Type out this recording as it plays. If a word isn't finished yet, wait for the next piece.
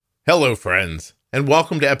Hello, friends, and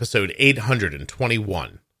welcome to episode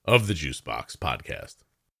 821 of the Juicebox Podcast.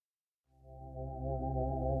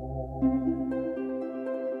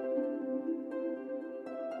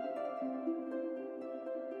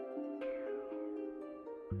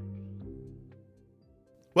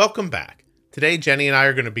 Welcome back. Today, Jenny and I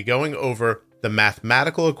are going to be going over the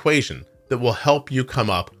mathematical equation that will help you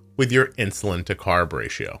come up with your insulin to carb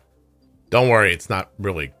ratio. Don't worry, it's not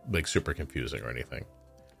really super confusing or anything.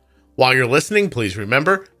 While you're listening, please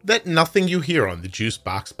remember that nothing you hear on the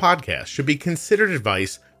Juicebox Podcast should be considered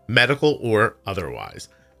advice, medical or otherwise.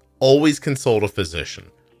 Always consult a physician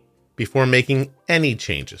before making any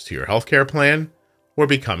changes to your healthcare plan or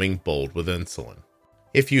becoming bold with insulin.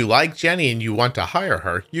 If you like Jenny and you want to hire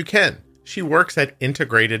her, you can. She works at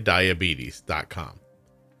integrateddiabetes.com.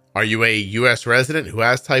 Are you a U.S. resident who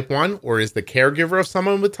has type 1 or is the caregiver of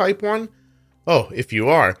someone with type 1? Oh, if you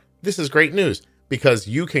are, this is great news, because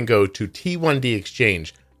you can go to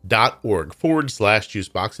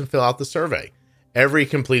t1dexchange.org/juicebox and fill out the survey. Every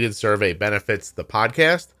completed survey benefits the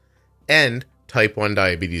podcast and type 1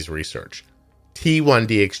 diabetes research.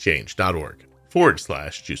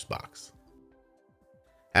 t1dexchange.org/juicebox.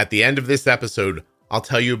 At the end of this episode, I'll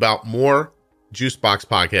tell you about more Juicebox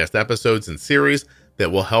Podcast episodes and series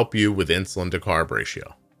that will help you with insulin to carb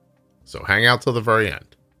ratio. So hang out till the very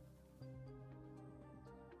end.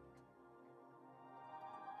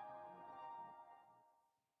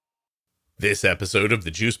 This episode of the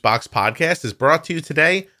Juicebox Podcast is brought to you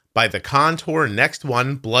today by the Contour Next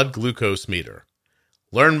One blood glucose meter.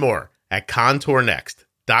 Learn more at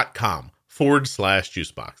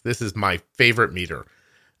contournext.com/juicebox. This is my favorite meter.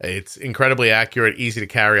 It's incredibly accurate, easy to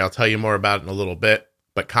carry. I'll tell you more about it in a little bit,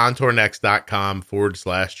 but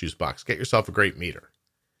contournext.com/juicebox. Get yourself a great meter.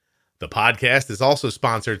 The podcast is also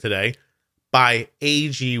sponsored today by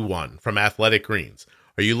AG1 from Athletic Greens.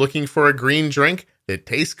 Are you looking for a green drink that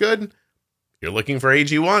tastes good? You're looking for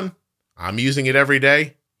AG1? I'm using it every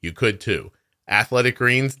day. You could too.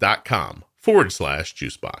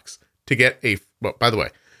 athleticgreens.com/juicebox to get well, by the way,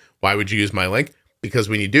 why would you use my link? Because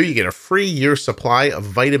when you do, you get a free year supply of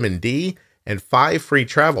vitamin D and 5 free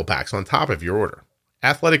travel packs on top of your order.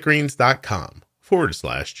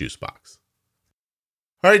 athleticgreens.com/juicebox.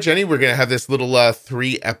 All right, Jenny, we're going to have this little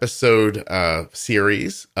 3-episode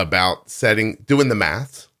series about doing the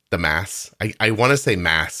maths. I want to say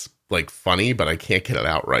maths like funny, but I can't get it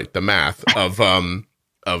out right. The math of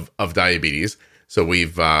diabetes. So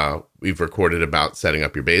we've recorded about setting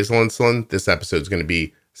up your basal insulin. This episode is going to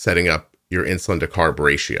be setting up your insulin to carb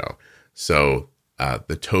ratio. So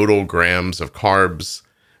the total grams of carbs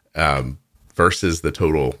versus the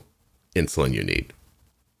total insulin you need.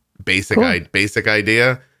 Basic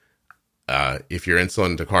idea. If your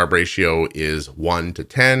insulin to carb ratio is 1 to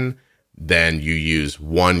 10, then you use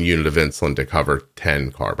 1 unit of insulin to cover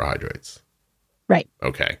 10 carbohydrates. Right.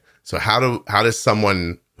 Okay. So how does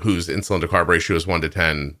someone whose insulin to carb ratio is 1 to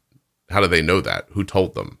 10, how do they know that? Who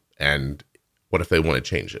told them? And what if they want to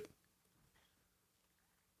change it?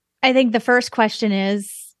 I think the first question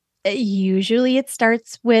is, usually it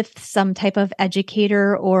starts with some type of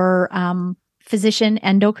educator or physician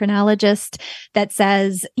endocrinologist that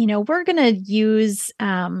says, we're going to use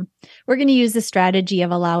the strategy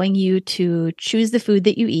of allowing you to choose the food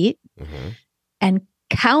that you eat and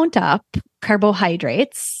count up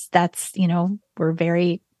carbohydrates. That's, we're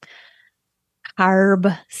very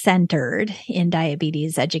carb centered in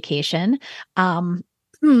diabetes education.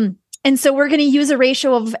 And so we're going to use a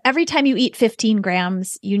ratio of every time you eat 15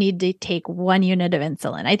 grams, you need to take 1 unit of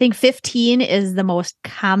insulin. I think 15 is the most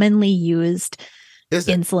commonly used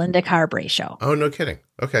insulin to carb ratio. Oh, no kidding.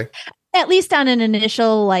 Okay. At least on an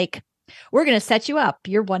initial, we're going to set you up.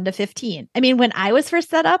 You're 1 to 15. I mean, when I was first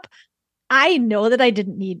set up, I know that I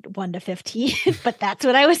didn't need 1 to 15, but that's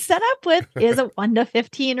what I was set up with is a 1 to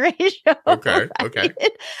 15 ratio. Okay. Right?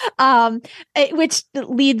 Which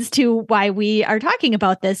leads to why we are talking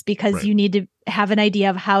about this, because you need to have an idea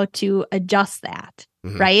of how to adjust that,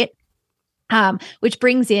 right? Which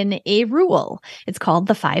brings in a rule. It's called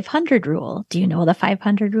the 500 rule. Do you know the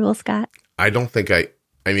 500 rule, Scott? I don't think I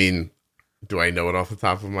mean, do I know it off the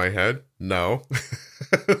top of my head? No.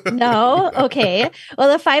 No? Okay.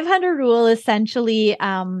 Well, the 500 rule essentially,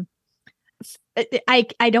 I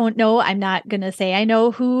don't know. I'm not going to say I know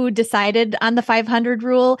who decided on the 500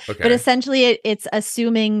 rule, but essentially it's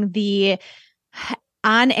assuming the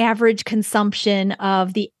on average consumption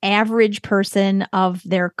of the average person of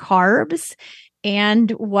their carbs and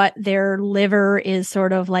what their liver is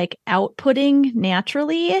sort of outputting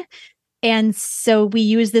naturally. And so we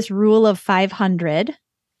use this rule of 500.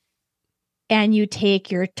 and you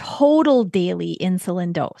take your total daily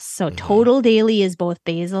insulin dose. So total daily is both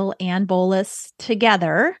basal and bolus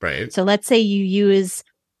together. Right. So let's say you use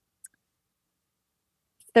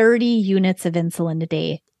 30 units of insulin a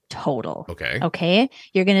day total. Okay. Okay.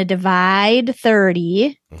 You're going to divide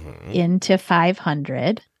 30 into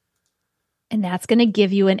 500. And that's going to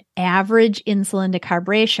give you an average insulin to carb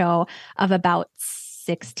ratio of about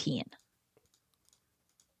 16.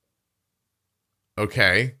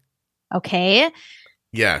 Okay. Okay.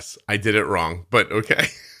 Yes, I did it wrong, but okay.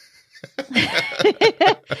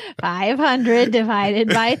 500 divided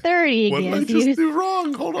by 30 What did I gives just you. do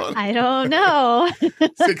wrong? Hold on. I don't know.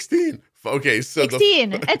 16. Okay, so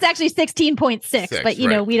 16. It's actually 16.6, but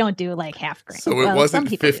right. we don't do like half grain. So it wasn't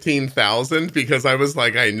 15,000 because I was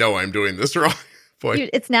like, I know I'm doing this wrong.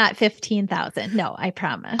 Boy. It's not 15,000. No, I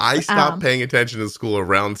promise. I stopped paying attention in school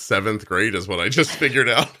around 7th grade is what I just figured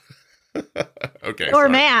out. Okay. Or sorry.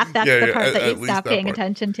 Math. That's the part that you stop paying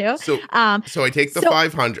attention to. So I take the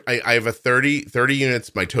 500. I have a 30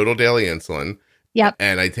 units, my total daily insulin. Yep.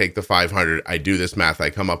 And I take the 500. I do this math.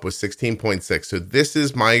 I come up with 16.6. So this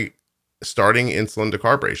is my starting insulin to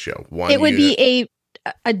carb ratio. It would be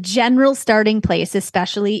a general starting place,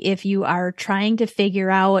 especially if you are trying to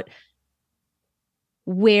figure out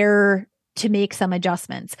where to make some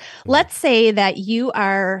adjustments. Let's say that you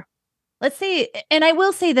are, and I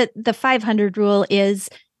will say that the 500 rule is,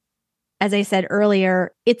 as I said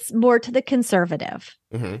earlier, it's more to the conservative,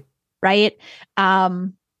 right?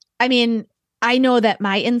 I mean, I know that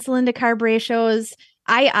my insulin to carb ratios,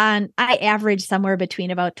 I average somewhere between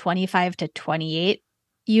about 25 to 28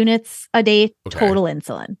 units a day total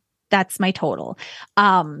insulin. That's my total.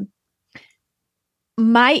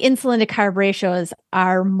 My insulin to carb ratios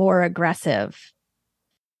are more aggressive.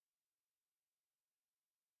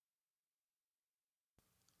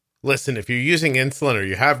 Listen, if you're using insulin or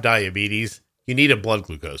you have diabetes, you need a blood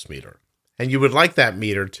glucose meter. And you would like that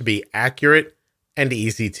meter to be accurate and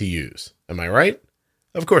easy to use. Am I right?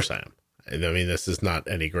 Of course I am. I mean, this is not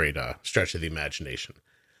any great stretch of the imagination.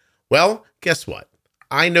 Well, guess what?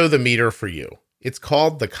 I know the meter for you. It's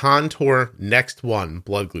called the Contour Next One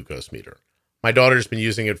blood glucose meter. My daughter's been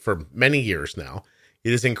using it for many years now.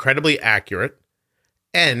 It is incredibly accurate,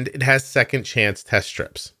 and it has second chance test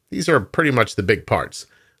strips. These are pretty much the big parts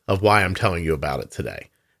of why I'm telling you about it today.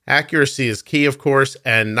 Accuracy is key, of course,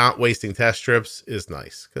 and not wasting test strips is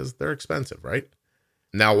nice because they're expensive, right?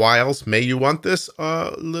 Now, why else may you want this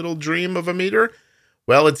little dream of a meter?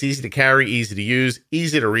 Well, it's easy to carry, easy to use,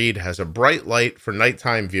 easy to read, has a bright light for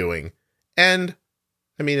nighttime viewing, and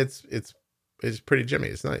I mean, it's pretty Jimmy.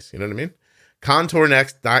 It's nice. You know what I mean?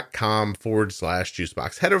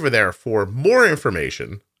 ContourNext.com/juicebox. Head over there for more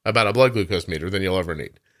information about a blood glucose meter than you'll ever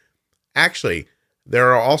need. Actually,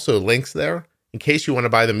 there are also links there. In case you want to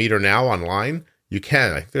buy the meter now online, you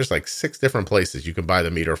can. There's like 6 different places you can buy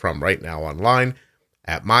the meter from right now online.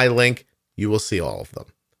 At my link, you will see all of them.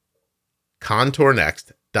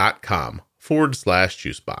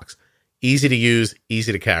 ContourNext.com/juicebox. Easy to use,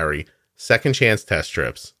 easy to carry, second chance test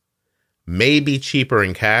strips. May be cheaper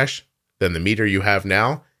in cash than the meter you have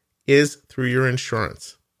now is through your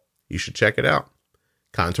insurance. You should check it out.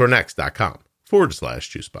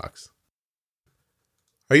 ContourNext.com/juicebox.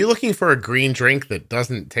 Are you looking for a green drink that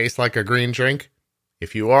doesn't taste like a green drink?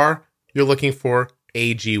 If you are, you're looking for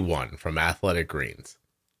AG1 from Athletic Greens.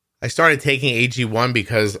 I started taking AG1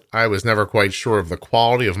 because I was never quite sure of the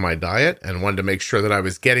quality of my diet and wanted to make sure that I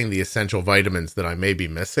was getting the essential vitamins that I may be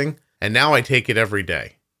missing. And now I take it every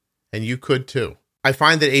day. And you could too. I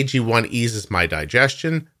find that AG1 eases my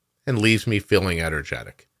digestion and leaves me feeling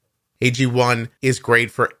energetic. AG1 is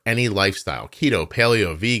great for any lifestyle, keto,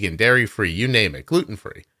 paleo, vegan, dairy-free, you name it,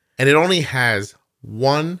 gluten-free. And it only has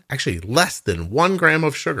less than 1 gram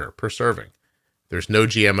of sugar per serving. There's no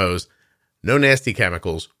GMOs, no nasty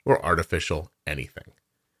chemicals, or artificial anything.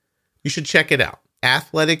 You should check it out.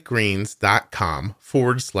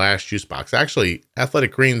 athleticgreens.com/juicebox. Actually,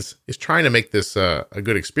 Athletic Greens is trying to make this a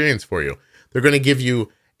good experience for you. They're going to give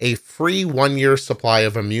you a free 1-year supply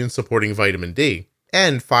of immune-supporting vitamin D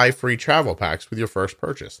and 5 free travel packs with your first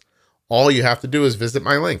purchase. All you have to do is visit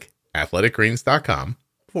my link,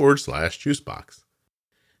 athleticgreens.com/juicebox.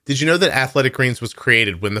 Did you know that Athletic Greens was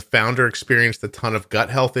created when the founder experienced a ton of gut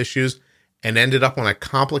health issues and ended up on a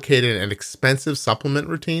complicated and expensive supplement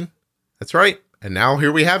routine? That's right. And now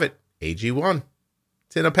here we have it, AG1.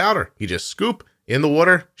 It's in a powder. You just scoop in the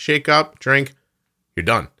water, shake up, drink, you're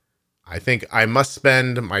done. I think I must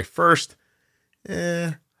spend my first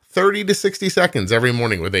 30 to 60 seconds every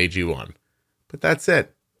morning with AG1. But that's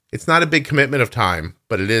it. It's not a big commitment of time,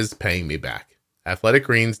 but it is paying me back.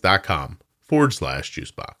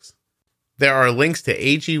 athleticgreens.com/juicebox. There are links to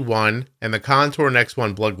AG1 and the Contour Next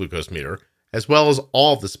One blood glucose meter, as well as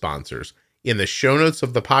all of the sponsors, in the show notes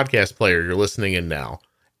of the podcast player you're listening in now,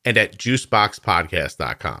 and at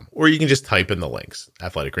juiceboxpodcast.com. Or you can just type in the links,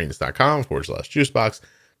 athleticgreens.com/juicebox,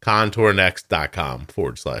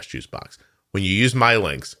 contournext.com/juicebox. When you use my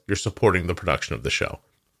links, you're supporting the production of the show,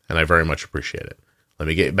 and I very much appreciate it. Let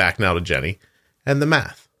me get back now to Jenny and the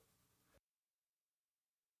math.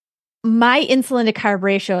 My insulin to carb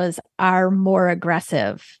ratios are more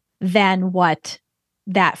aggressive than what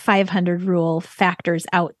that 500 rule factors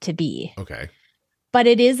out to be. Okay. But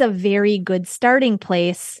it is a very good starting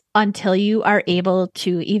place until you are able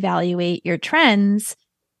to evaluate your trends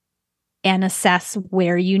and assess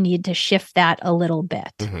where you need to shift that a little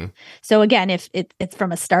bit. Mm-hmm. So again, if it's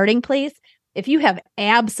from a starting place, if you have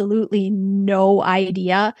absolutely no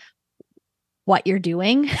idea what you're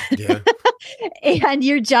doing, Yeah. and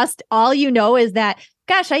you're just, all you know is that,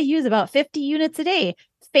 gosh, I use about 50 units a day.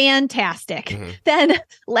 Fantastic. Mm-hmm. Then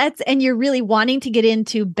and you're really wanting to get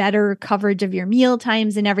into better coverage of your meal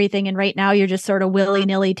times and everything. And right now you're just sort of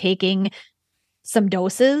willy-nilly taking some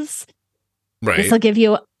doses. Right. This will give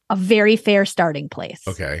you a very fair starting place.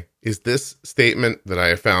 Okay. Is this statement that I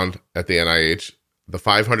have found at the NIH, the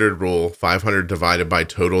 500 rule, 500 divided by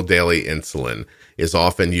total daily insulin, is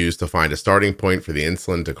often used to find a starting point for the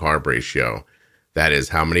insulin to carb ratio. That is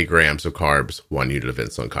how many grams of carbs 1 unit of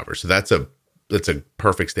insulin covers. So that's a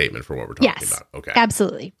perfect statement for what we're talking about. Okay.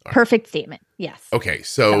 Absolutely. All Perfect statement. Yes. Okay.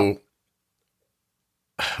 So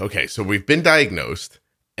we've been diagnosed,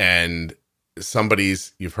 and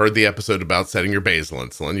you've heard the episode about setting your basal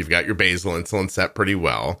insulin. You've got your basal insulin set pretty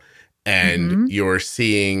well, and you're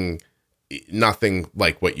seeing nothing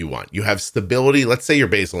like what you want. You have stability. Let's say your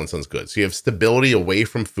basal insulin's good. So you have stability away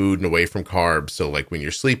from food and away from carbs. So like when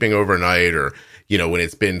you're sleeping overnight, or, when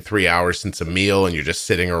it's been 3 hours since a meal and you're just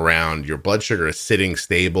sitting around, your blood sugar is sitting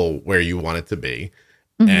stable where you want it to be.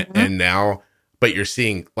 And now, but you're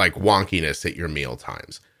seeing like wonkiness at your meal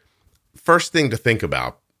times. First thing to think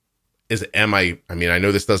about is, I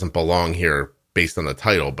know this doesn't belong here based on the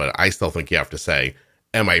title, but I still think you have to say,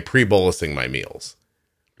 am I pre-bolusing my meals?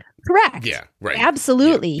 Correct. Yeah, right.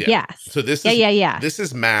 Absolutely. Yeah. Yes. So this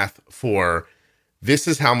is math for, this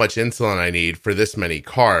is how much insulin I need for this many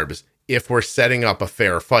carbs if we're setting up a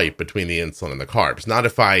fair fight between the insulin and the carbs. Not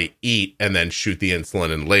if I eat and then shoot the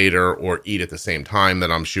insulin in later, or eat at the same time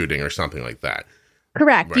that I'm shooting, or something like that.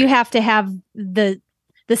 Correct. Right. You have to have the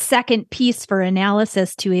second piece for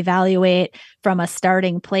analysis to evaluate from a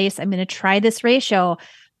starting place. I'm going to try this ratio,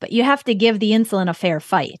 but you have to give the insulin a fair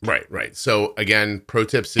fight. Right. So again, pro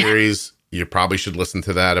tip series, you probably should listen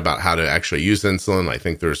to that about how to actually use insulin. I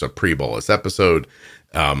think there's a pre-bolus episode.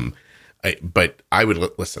 But I would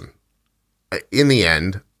listen. In the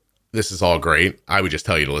end, this is all great. I would just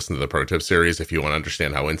tell you to listen to the pro tip series if you want to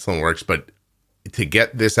understand how insulin works. But to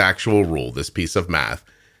get this actual rule, this piece of math,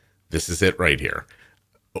 this is it right here.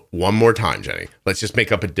 One more time, Jenny. Let's just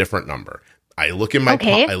make up a different number. I look in my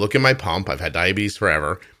pump. I've had diabetes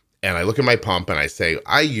forever, and I look at my pump and I say,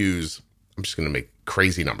 I'm just going to make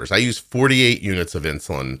crazy numbers. I use 48 units of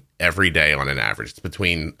insulin every day on an average. It's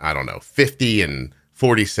between, 50 and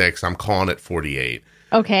 46. I'm calling it 48.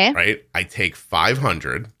 Okay. Right? I take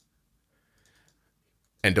 500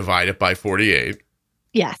 and divide it by 48.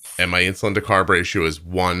 Yes. And my insulin to carb ratio is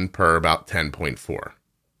 1 per about 10.4.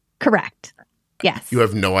 Correct. Yes. You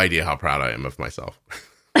have no idea how proud I am of myself.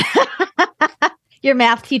 Your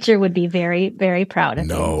math teacher would be very, very proud of you.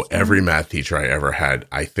 No, every math teacher I ever had,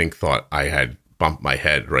 I think, thought I had bumped my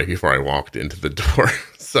head right before I walked into the door.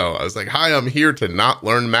 So I was like, hi, I'm here to not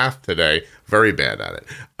learn math today. Very bad at it.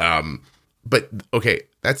 But okay,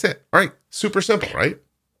 that's it. All right. Super simple, right?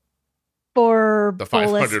 For the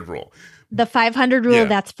 500 rule. The 500 rule,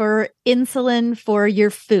 that's for insulin for your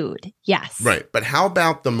food. Yes. Right. But how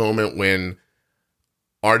about the moment when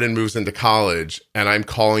Arden moves into college and I'm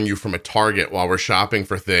calling you from a Target while we're shopping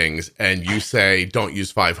for things, and you say, don't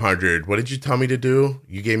use 500. What did you tell me to do?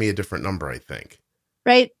 You gave me a different number, I think.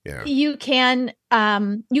 Right. Yeah. You can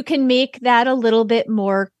make that a little bit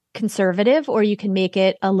more conservative, or you can make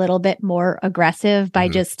it a little bit more aggressive by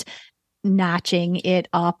just notching it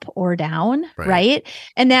up or down. Right.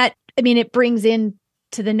 And that, it brings in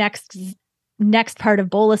to the next part of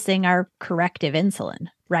bolusing, our corrective insulin,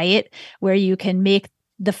 right? Where you can make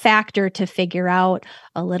the factor to figure out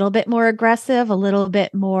a little bit more aggressive, a little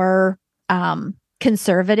bit more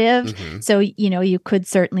conservative. So, you could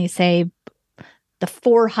certainly say the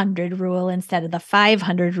 400 rule instead of the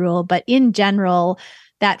 500 rule. But in general,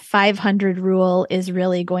 that 500 rule is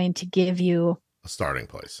really going to give you a starting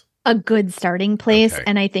place, a good starting place. Okay.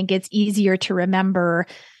 And I think it's easier to remember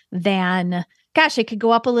than, gosh, it could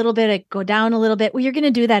go up a little bit, it go down a little bit. Well, you're going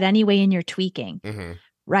to do that anyway in your tweaking,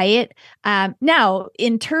 right? Now,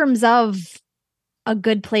 in terms of a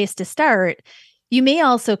good place to start, you may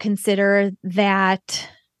also consider that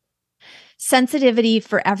sensitivity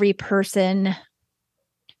for every person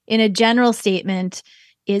in a general statement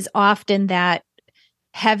is often that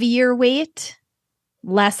heavier weight,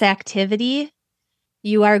 less activity,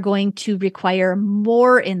 you are going to require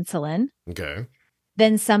more insulin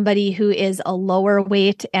than somebody who is a lower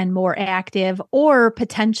weight and more active, or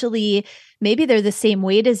potentially maybe they're the same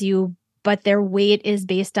weight as you, but their weight is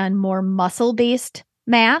based on more muscle-based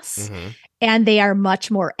mass and they are much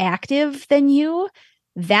more active than you.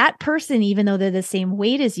 That person, even though they're the same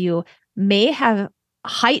weight as you, may have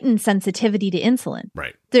heightened sensitivity to insulin.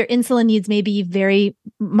 Right. Their insulin needs may be very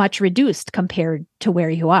much reduced compared to where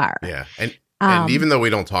you are. Yeah. And even though we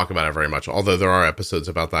don't talk about it very much, although there are episodes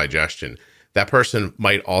about digestion, that person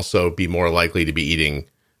might also be more likely to be eating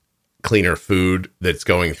cleaner food that's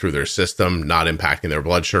going through their system, not impacting their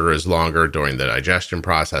blood sugar as longer during the digestion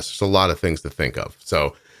process. There's a lot of things to think of.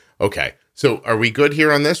 So, okay. So are we good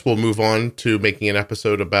here on this? We'll move on to making an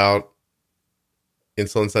episode about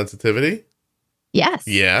insulin sensitivity. Yes.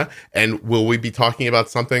 Yeah. And will we be talking about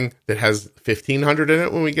something that has 1,500 in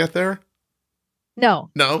it when we get there? No.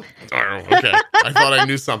 No? Oh, okay. I thought I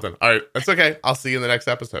knew something. All right. That's okay. I'll see you in the next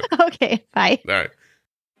episode. Okay. Bye. All right.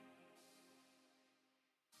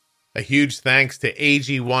 A huge thanks to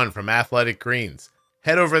AG1 from Athletic Greens.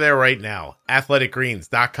 Head over there right now,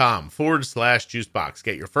 athleticgreens.com/juicebox.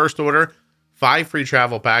 Get your first order, 5 free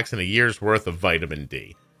travel packs, and a year's worth of vitamin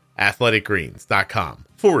D.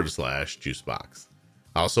 athleticgreens.com/juicebox.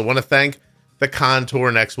 I also want to thank the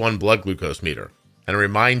Contour Next One blood glucose meter and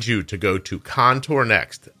remind you to go to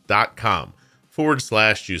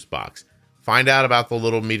contournext.com/juicebox. Find out about the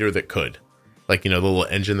little meter that could, like, the little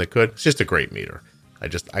engine that could. It's just a great meter.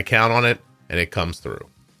 I count on it and it comes through.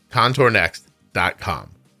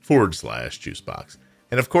 contournext.com/juicebox.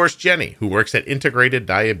 And of course, Jenny, who works at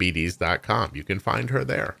integrateddiabetes.com. You can find her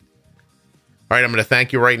there. All right, I'm going to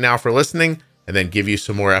thank you right now for listening and then give you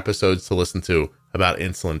some more episodes to listen to about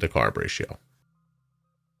insulin to carb ratio.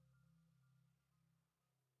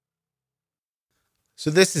 So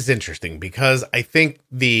this is interesting because I think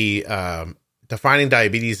the Defining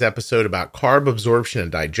Diabetes episode about carb absorption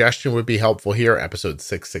and digestion would be helpful here, episode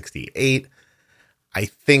 668. I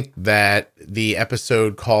think that the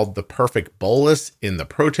episode called The Perfect Bolus in the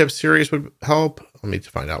Pro Tip series would help. Let me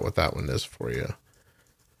find out what that one is for you.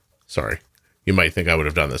 Sorry. You might think I would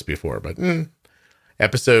have done this before, but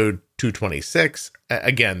episode 226,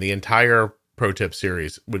 again, the entire Pro Tip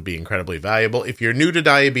series would be incredibly valuable. If you're new to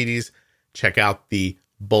diabetes, check out the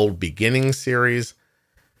Bold Beginnings series.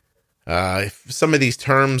 If some of these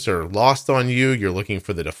terms are lost on you, you're looking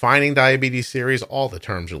for the Defining Diabetes series, all the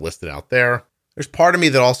terms are listed out there. There's part of me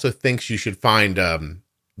that also thinks you should find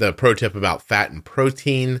the Pro Tip about fat and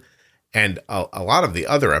protein, and a lot of the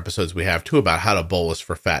other episodes we have too about how to bolus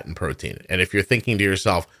for fat and protein. And if you're thinking to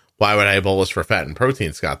yourself, why would I bolus for fat and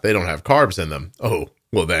protein, Scott? They don't have carbs in them. Oh,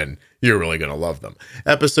 well then you're really going to love them.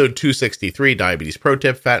 Episode 263, Diabetes Pro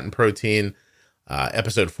Tip, fat and protein.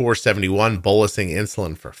 Episode 471, bolusing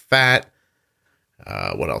insulin for fat.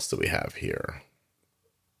 What else do we have here?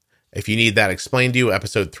 If you need that explained to you,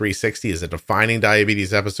 episode 360 is a Defining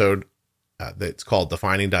Diabetes episode that's called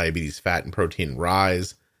Defining Diabetes Fat and Protein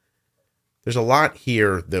Rise. There's a lot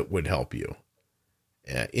here that would help you.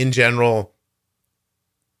 In general,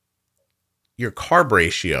 your carb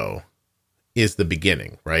ratio is the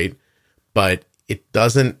beginning, right? But it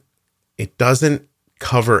doesn't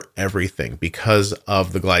cover everything because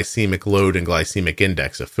of the glycemic load and glycemic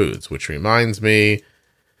index of foods, which reminds me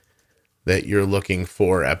that you're looking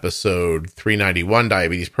for episode 391,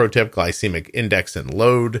 Diabetes Pro Tip, Glycemic Index and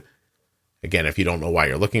Load. Again, if you don't know why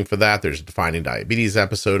you're looking for that, there's a Defining Diabetes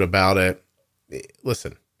episode about it.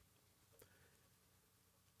 Listen,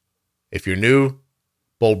 if you're new,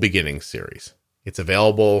 Bold Beginnings series. It's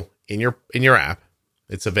available in your app.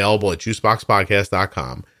 It's available at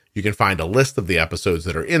juiceboxpodcast.com. You can find a list of the episodes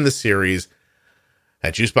that are in the series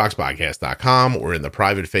at juiceboxpodcast.com or in the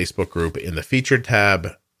private Facebook group in the featured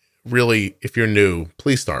tab. Really, if you're new,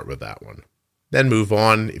 please start with that one. Then move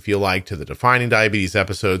on, if you like, to the Defining Diabetes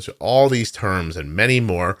episodes. All these terms and many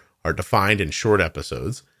more are defined in short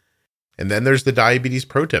episodes. And then there's the Diabetes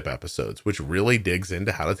Pro Tip episodes, which really digs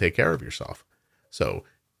into how to take care of yourself. So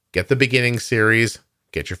get the beginning series,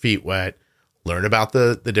 get your feet wet, learn about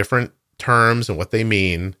the different terms and what they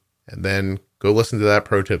mean, and then go listen to that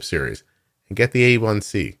Pro Tip series and get the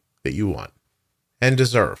A1C that you want and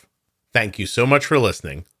deserve. Thank you so much for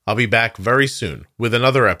listening. I'll be back very soon with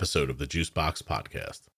another episode of the Juicebox Podcast.